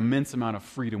have an immense amount of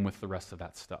freedom with the rest of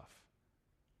that stuff.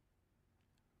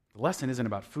 The lesson isn't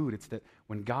about food. It's that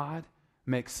when God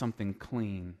makes something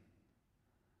clean,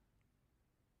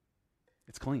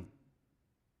 it's clean.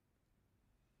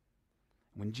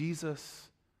 When Jesus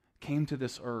came to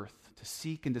this earth to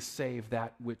seek and to save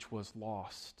that which was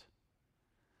lost,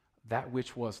 that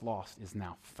which was lost is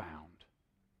now found.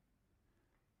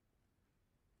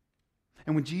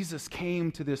 And when Jesus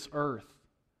came to this earth,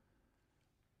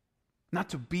 not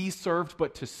to be served,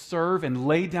 but to serve and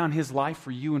lay down his life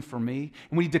for you and for me,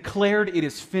 and when he declared it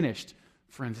is finished,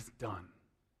 friends, it's done.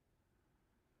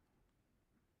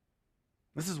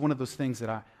 This is one of those things that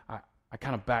I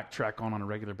kind of backtrack on a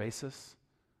regular basis.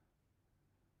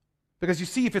 Because you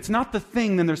see, if it's not the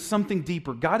thing, then there's something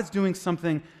deeper. God is doing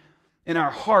something in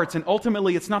our hearts, and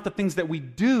ultimately it's not the things that we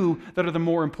do that are the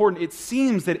more important. It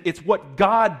seems that it's what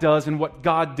God does and what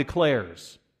God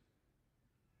declares.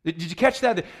 Did you catch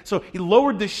that? So he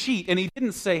lowered the sheet and he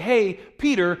didn't say, hey,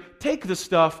 Peter, take the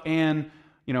stuff and,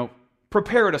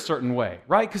 prepare it a certain way,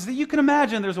 right? Because you can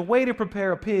imagine there's a way to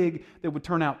prepare a pig that would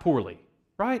turn out poorly,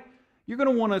 right? You're going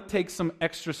to want to take some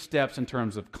extra steps in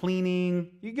terms of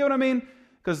cleaning. You get what I mean?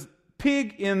 Because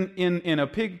pig in a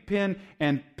pig pen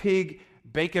and pig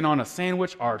bacon on a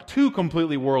sandwich are two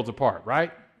completely worlds apart,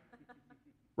 right?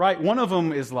 Right? One of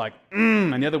them is like,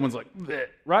 and the other one's like, bleh,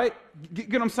 right?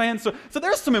 Get what I'm saying? So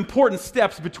there's some important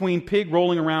steps between pig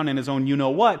rolling around in his own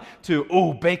you-know-what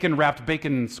to, bacon-wrapped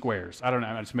bacon squares. I don't know,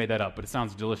 I just made that up, but it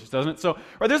sounds delicious, doesn't it? So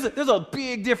there's a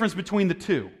big difference between the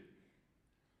two.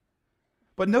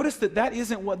 But notice that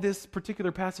isn't what this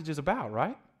particular passage is about,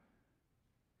 right?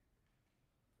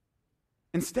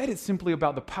 Instead, it's simply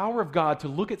about the power of God to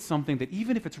look at something that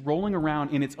even if it's rolling around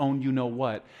in its own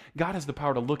you-know-what, God has the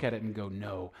power to look at it and go,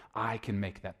 no, I can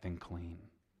make that thing clean.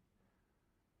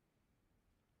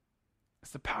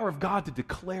 It's the power of God to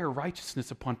declare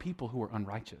righteousness upon people who are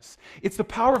unrighteous. It's the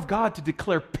power of God to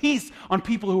declare peace on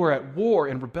people who are at war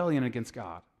and rebellion against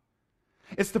God.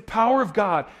 It's the power of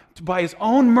God to, by his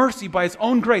own mercy, by his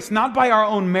own grace, not by our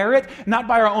own merit, not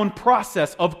by our own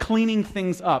process of cleaning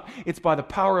things up. It's by the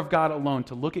power of God alone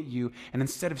to look at you and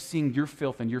instead of seeing your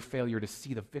filth and your failure, to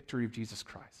see the victory of Jesus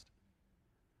Christ.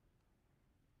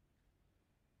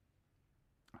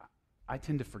 I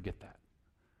tend to forget that.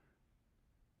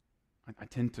 I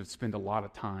tend to spend a lot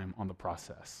of time on the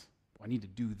process. I need to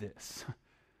do this.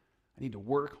 I need to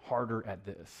work harder at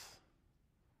this.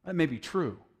 That may be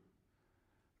true.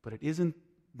 But it isn't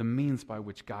the means by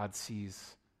which God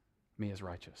sees me as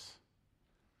righteous.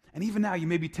 And even now, you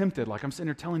may be tempted, like I'm sitting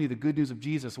here telling you the good news of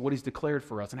Jesus, what he's declared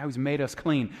for us, and how he's made us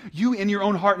clean. You, in your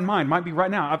own heart and mind, might be right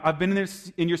now. I've been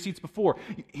in your seats before.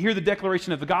 You hear the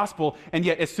declaration of the gospel, and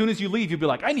yet as soon as you leave, you'll be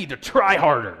like, I need to try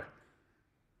harder.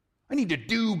 I need to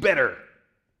do better.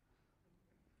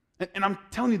 And I'm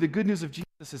telling you, the good news of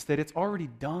Jesus is that it's already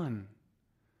done.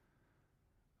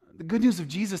 The good news of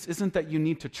Jesus isn't that you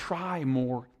need to try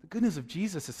more. The good news of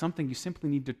Jesus is something you simply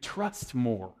need to trust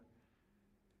more.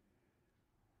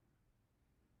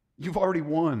 You've already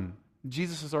won.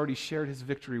 Jesus has already shared his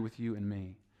victory with you and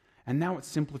me. And now it's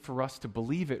simply for us to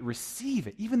believe it, receive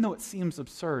it, even though it seems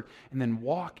absurd, and then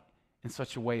walk in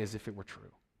such a way as if it were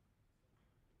true.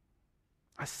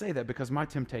 I say that because my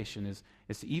temptation is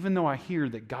to, even though I hear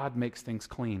that God makes things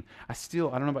clean, I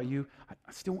don't know about you,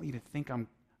 I still want you to think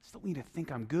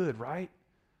I'm good, right?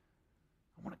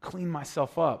 I want to clean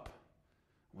myself up.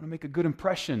 I want to make a good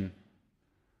impression.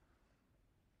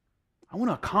 I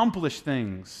want to accomplish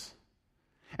things.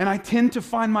 And I tend to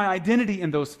find my identity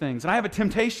in those things. And I have a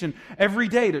temptation every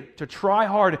day to try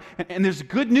hard. And there's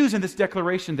good news in this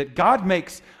declaration that God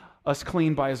makes us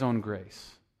clean by his own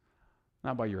grace,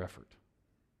 not by your effort.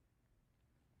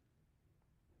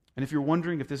 And if you're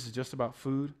wondering if this is just about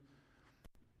food,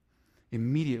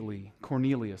 immediately,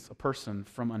 Cornelius, a person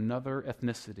from another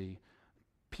ethnicity,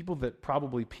 people that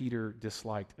probably Peter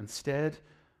disliked, instead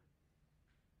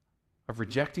of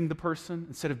rejecting the person,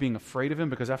 instead of being afraid of him,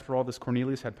 because after all, this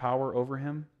Cornelius had power over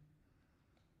him,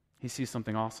 he sees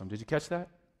something awesome. Did you catch that?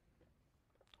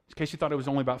 In case you thought it was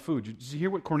only about food. Did you hear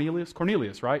what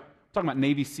Cornelius, right? We're talking about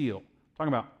Navy SEAL. We're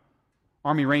talking about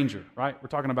Army Ranger, right? We're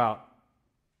talking about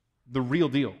the real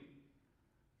deal.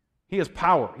 He has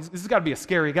power. This has got to be a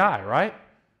scary guy, right?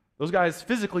 Those guys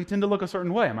physically tend to look a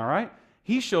certain way, am I right?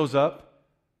 He shows up,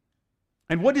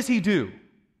 and what does he do?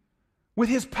 With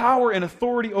his power and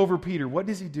authority over Peter, what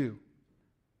does he do?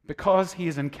 Because he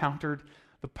has encountered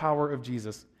the power of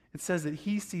Jesus, it says that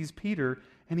he sees Peter,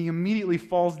 and he immediately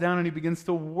falls down and he begins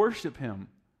to worship him.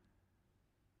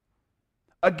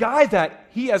 A guy that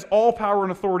he has all power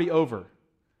and authority over.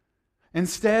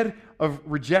 Instead of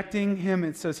rejecting him,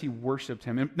 it says he worshiped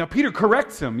him. And now Peter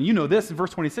corrects him. You know this in verse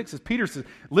 26, as Peter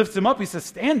lifts him up, he says,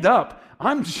 stand up,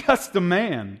 I'm just a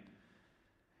man.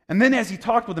 And then as he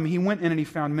talked with him, he went in and he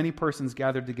found many persons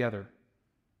gathered together.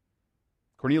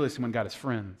 Cornelius went and got his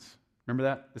friends. Remember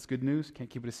that? That's good news. Can't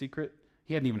keep it a secret.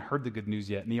 He hadn't even heard the good news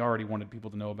yet, and he already wanted people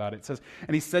to know about it. It says,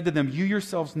 and he said to them, you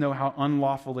yourselves know how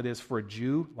unlawful it is for a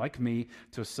Jew like me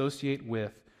to associate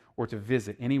with or to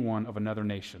visit anyone of another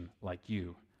nation like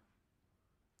you.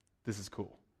 This is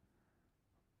cool.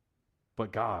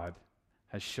 But God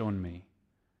has shown me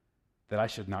that I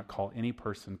should not call any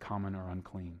person common or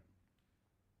unclean.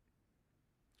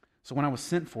 So when I was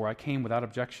sent for, I came without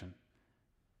objection.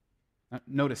 Now,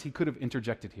 notice, he could have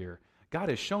interjected here. God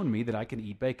has shown me that I can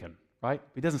eat bacon, right?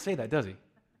 He doesn't say that, does he?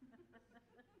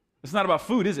 It's not about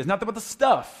food, is it? It's not about the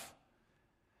stuff.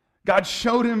 God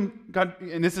showed him,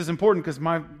 and this is important because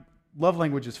my love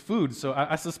language is food, so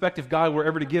I suspect if God were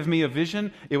ever to give me a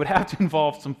vision, it would have to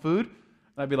involve some food.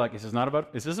 And I'd be like, is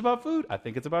this about food? I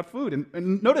think it's about food.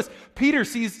 And notice, Peter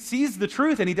sees the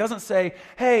truth, and he doesn't say,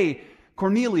 hey,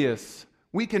 Cornelius,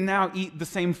 we can now eat the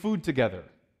same food together,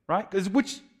 right? Because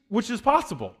which is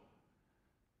possible.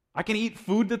 I can eat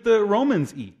food that the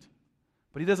Romans eat.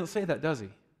 But he doesn't say that, does he?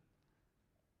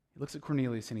 He looks at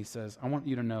Cornelius and he says, I want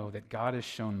you to know that God has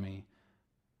shown me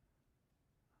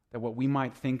that what we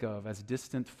might think of as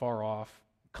distant, far off,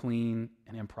 clean,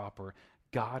 and improper,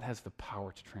 God has the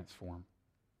power to transform.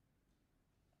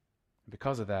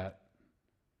 Because of that,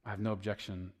 I have no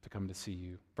objection to come to see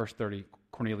you. Verse 30,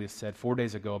 Cornelius said, 4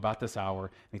 days ago, about this hour,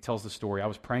 and he tells the story, I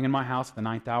was praying in my house at the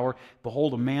 9th hour.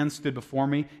 Behold, a man stood before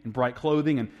me in bright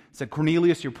clothing and said,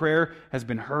 Cornelius, your prayer has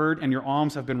been heard, and your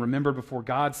alms have been remembered before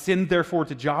God. Send therefore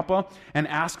to Joppa and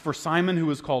ask for Simon,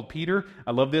 who is called Peter.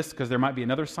 I love this because there might be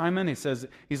another Simon. He says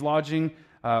he's lodging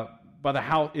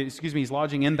he's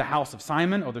lodging in the house of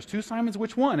Simon. Oh, there's two Simons?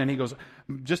 Which one? And he goes,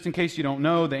 just in case you don't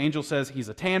know, the angel says he's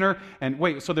a tanner. And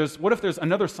wait, so what if there's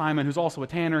another Simon who's also a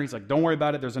tanner? He's like, don't worry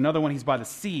about it. There's another one. He's by the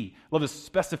sea. Love the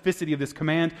specificity of this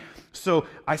command. So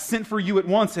I sent for you at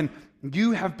once, and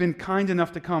you have been kind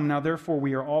enough to come. Now, therefore,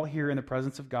 we are all here in the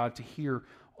presence of God to hear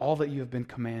all that you have been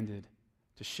commanded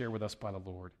to share with us by the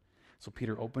Lord. So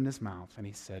Peter opened his mouth, and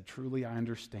he said, truly I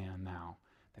understand now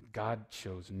that God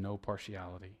shows no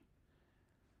partiality.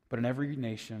 But in every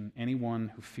nation,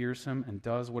 anyone who fears him and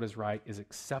does what is right is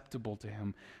acceptable to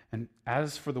him. And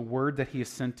as for the word that he has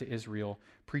sent to Israel,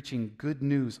 preaching good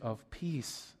news of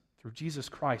peace through Jesus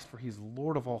Christ, for he is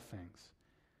Lord of all things.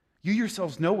 You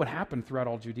yourselves know what happened throughout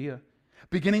all Judea,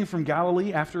 beginning from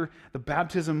Galilee after the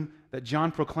baptism that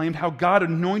John proclaimed, how God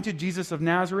anointed Jesus of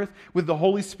Nazareth with the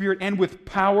Holy Spirit and with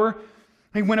power.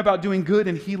 He went about doing good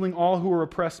and healing all who were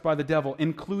oppressed by the devil,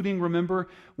 including, remember,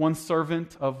 one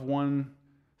servant of one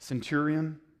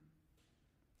centurion.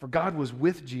 For God was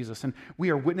with Jesus, and we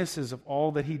are witnesses of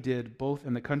all that he did, both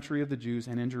in the country of the Jews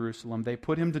and in Jerusalem. They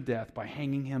put him to death by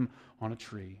hanging him on a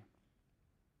tree.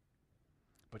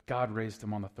 But God raised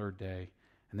him on the third day,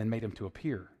 and then made him to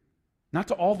appear, not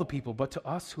to all the people, but to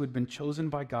us who had been chosen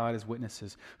by God as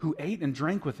witnesses, who ate and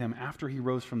drank with him after he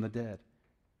rose from the dead.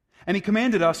 And he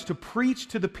commanded us to preach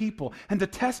to the people and to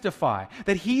testify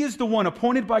that he is the one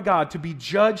appointed by God to be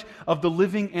judge of the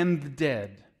living and the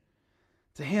dead.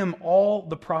 To him, all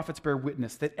the prophets bear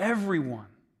witness that everyone,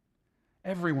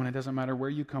 it doesn't matter where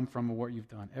you come from or what you've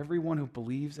done, everyone who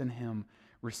believes in him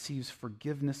receives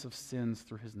forgiveness of sins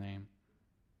through his name.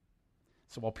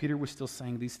 So while Peter was still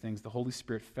saying these things, the Holy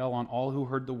Spirit fell on all who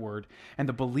heard the word, and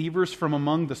the believers from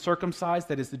among the circumcised,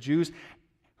 that is the Jews,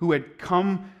 who had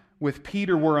come with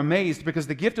Peter were amazed because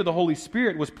the gift of the Holy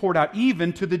Spirit was poured out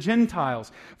even to the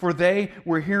Gentiles. For they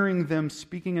were hearing them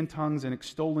speaking in tongues and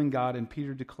extolling God. And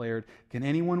Peter declared, can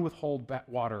anyone withhold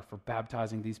water for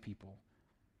baptizing these people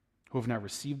who have not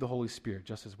received the Holy Spirit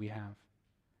just as we have?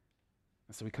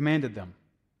 And so he commanded them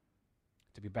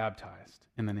to be baptized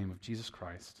in the name of Jesus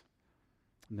Christ.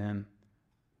 And then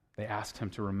they asked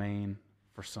him to remain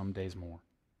for some days more.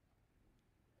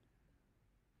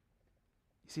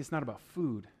 You see, it's not about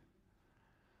food.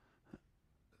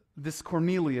 This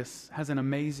Cornelius has an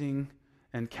amazing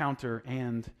encounter,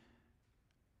 and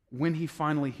when he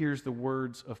finally hears the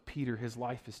words of Peter, his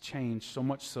life is changed, so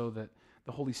much so that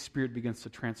the Holy Spirit begins to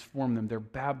transform them. They're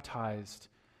baptized,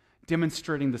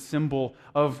 demonstrating the symbol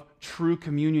of true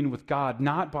communion with God,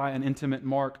 not by an intimate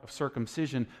mark of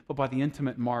circumcision, but by the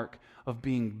intimate mark of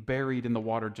being buried in the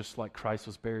water just like Christ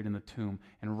was buried in the tomb,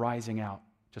 and rising out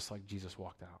just like Jesus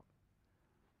walked out.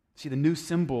 See, the new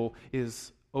symbol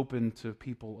is open to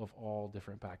people of all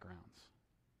different backgrounds.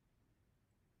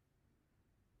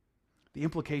 The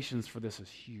implications for this is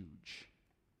huge.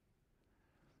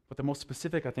 But the most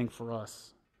specific, I think, for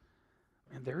us,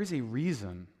 man, there is a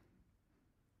reason.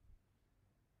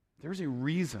 There's a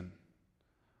reason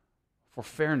for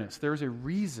fairness. There's a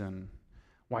reason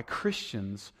why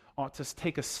Christians ought to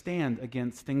take a stand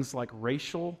against things like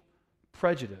racial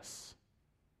prejudice.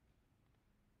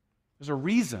 There's a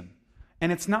reason.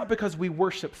 And it's not because we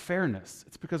worship fairness.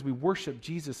 It's because we worship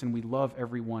Jesus and we love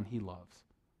everyone he loves.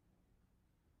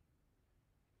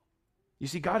 You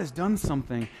see, God has done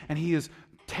something, and he has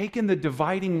taken the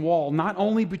dividing wall, not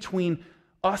only between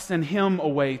us and him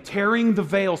away, tearing the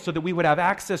veil so that we would have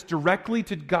access directly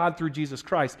to God through Jesus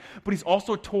Christ, but he's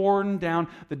also torn down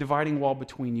the dividing wall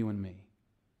between you and me.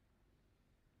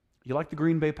 You like the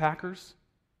Green Bay Packers?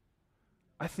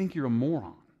 I think you're a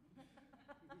moron.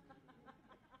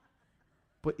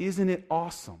 But isn't it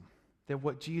awesome that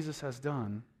what Jesus has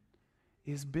done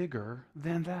is bigger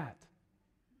than that?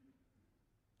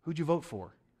 Who'd you vote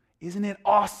for? Isn't it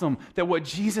awesome that what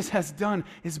Jesus has done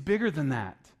is bigger than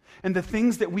that? And the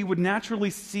things that we would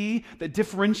naturally see that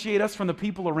differentiate us from the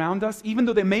people around us, even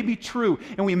though they may be true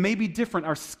and we may be different,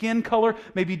 our skin color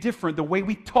may be different, the way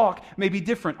we talk may be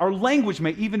different, our language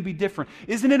may even be different.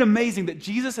 Isn't it amazing that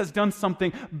Jesus has done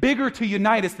something bigger to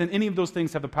unite us than any of those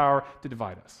things have the power to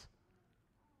divide us?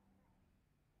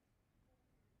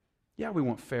 Yeah, we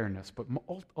want fairness, but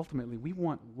ultimately we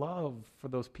want love for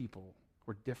those people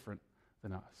who are different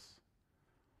than us.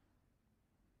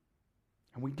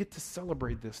 And we get to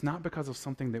celebrate this not because of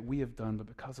something that we have done, but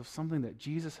because of something that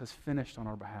Jesus has finished on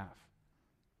our behalf.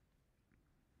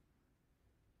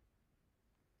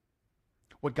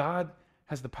 What God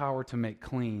has the power to make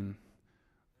clean,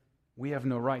 we have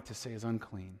no right to say is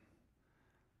unclean.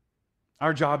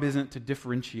 Our job isn't to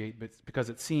differentiate, but because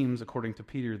it seems, according to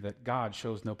Peter, that God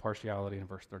shows no partiality in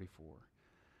verse 34.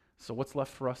 So what's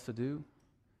left for us to do?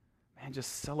 And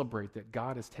just celebrate that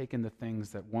God has taken the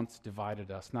things that once divided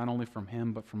us, not only from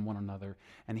him, but from one another,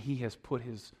 and he has put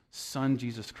his Son,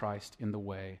 Jesus Christ, in the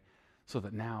way so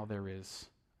that now there is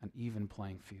an even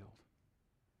playing field.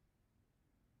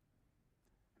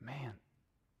 Man,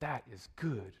 that is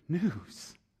good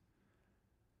news.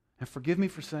 And forgive me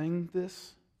for saying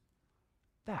this,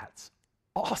 that's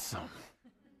awesome.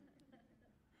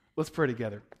 Let's pray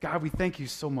together. God, we thank you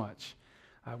so much.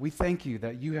 We thank you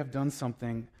that you have done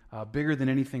something bigger than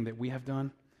anything that we have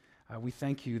done. We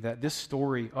thank you that this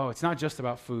story, it's not just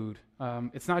about food.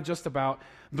 It's not just about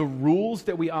the rules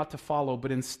that we ought to follow,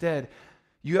 but instead,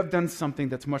 you have done something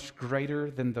that's much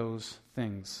greater than those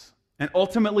things. And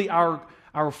ultimately,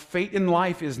 our fate in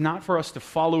life is not for us to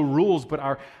follow rules, but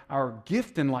our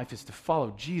gift in life is to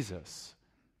follow Jesus.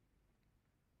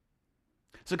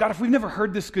 So God, if we've never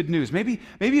heard this good news, maybe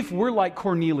if we're like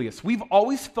Cornelius, we've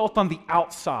always felt on the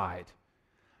outside.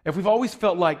 If we've always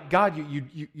felt like, God,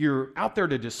 you're out there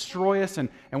to destroy us and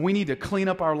we need to clean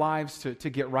up our lives to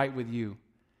get right with you.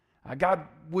 God,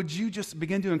 would you just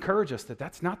begin to encourage us that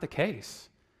that's not the case?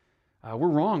 We're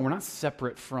wrong. We're not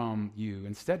separate from you.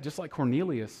 Instead, just like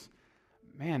Cornelius,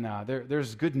 man,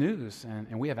 there's good news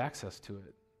and we have access to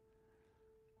it.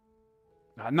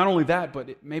 Not only that,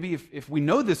 but maybe if we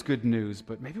know this good news,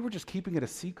 but maybe we're just keeping it a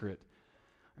secret.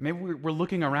 Maybe we're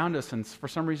looking around us and for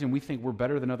some reason we think we're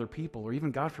better than other people, or even,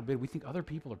 God forbid, we think other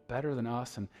people are better than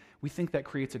us, and we think that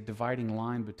creates a dividing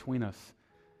line between us.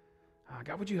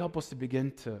 God, would you help us to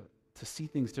begin to see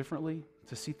things differently,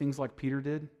 to see things like Peter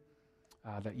did,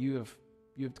 that you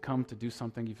have come to do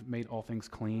something, you've made all things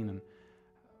clean, and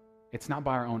it's not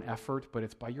by our own effort, but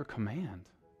it's by your command.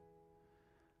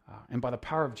 And by the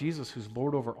power of Jesus, who's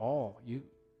Lord over all, you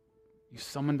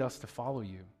summoned us to follow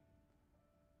you.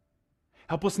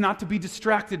 Help us not to be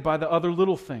distracted by the other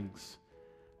little things.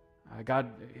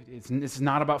 God, it's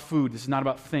not about food. This is not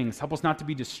about things. Help us not to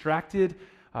be distracted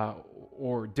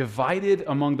or divided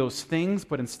among those things,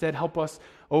 but instead help us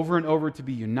over and over to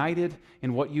be united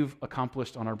in what you've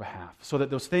accomplished on our behalf, so that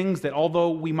those things that,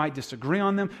 although we might disagree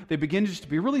on them, they begin just to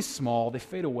be really small. They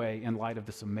fade away in light of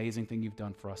this amazing thing you've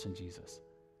done for us in Jesus.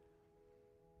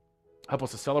 Help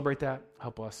us to celebrate that.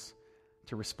 Help us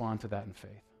to respond to that in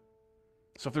faith.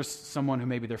 So if there's someone who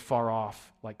maybe they're far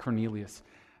off, like Cornelius,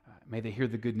 may they hear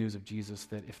the good news of Jesus,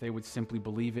 that if they would simply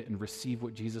believe it and receive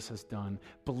what Jesus has done,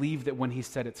 believe that when he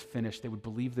said it's finished, they would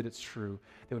believe that it's true,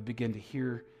 they would begin to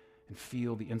hear and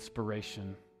feel the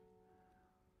inspiration,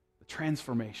 the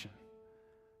transformation,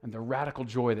 and the radical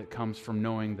joy that comes from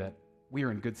knowing that we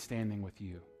are in good standing with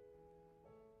you.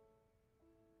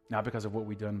 Not because of what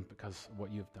we've done, because of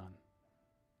what you've done.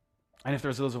 And if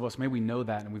there's those of us, may we know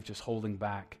that and we've just holding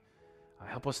back.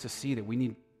 Help us to see that we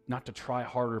need not to try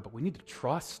harder, but we need to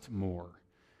trust more.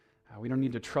 We don't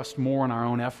need to trust more in our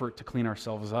own effort to clean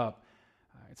ourselves up.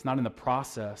 It's not in the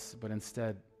process, but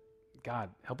instead,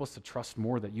 God, help us to trust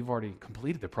more that you've already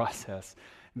completed the process.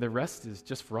 The rest is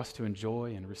just for us to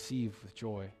enjoy and receive with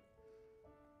joy.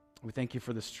 We thank you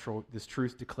for this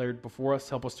truth declared before us.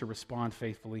 Help us to respond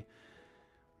faithfully.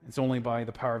 It's only by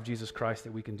the power of Jesus Christ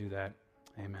that we can do that.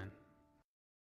 Amen.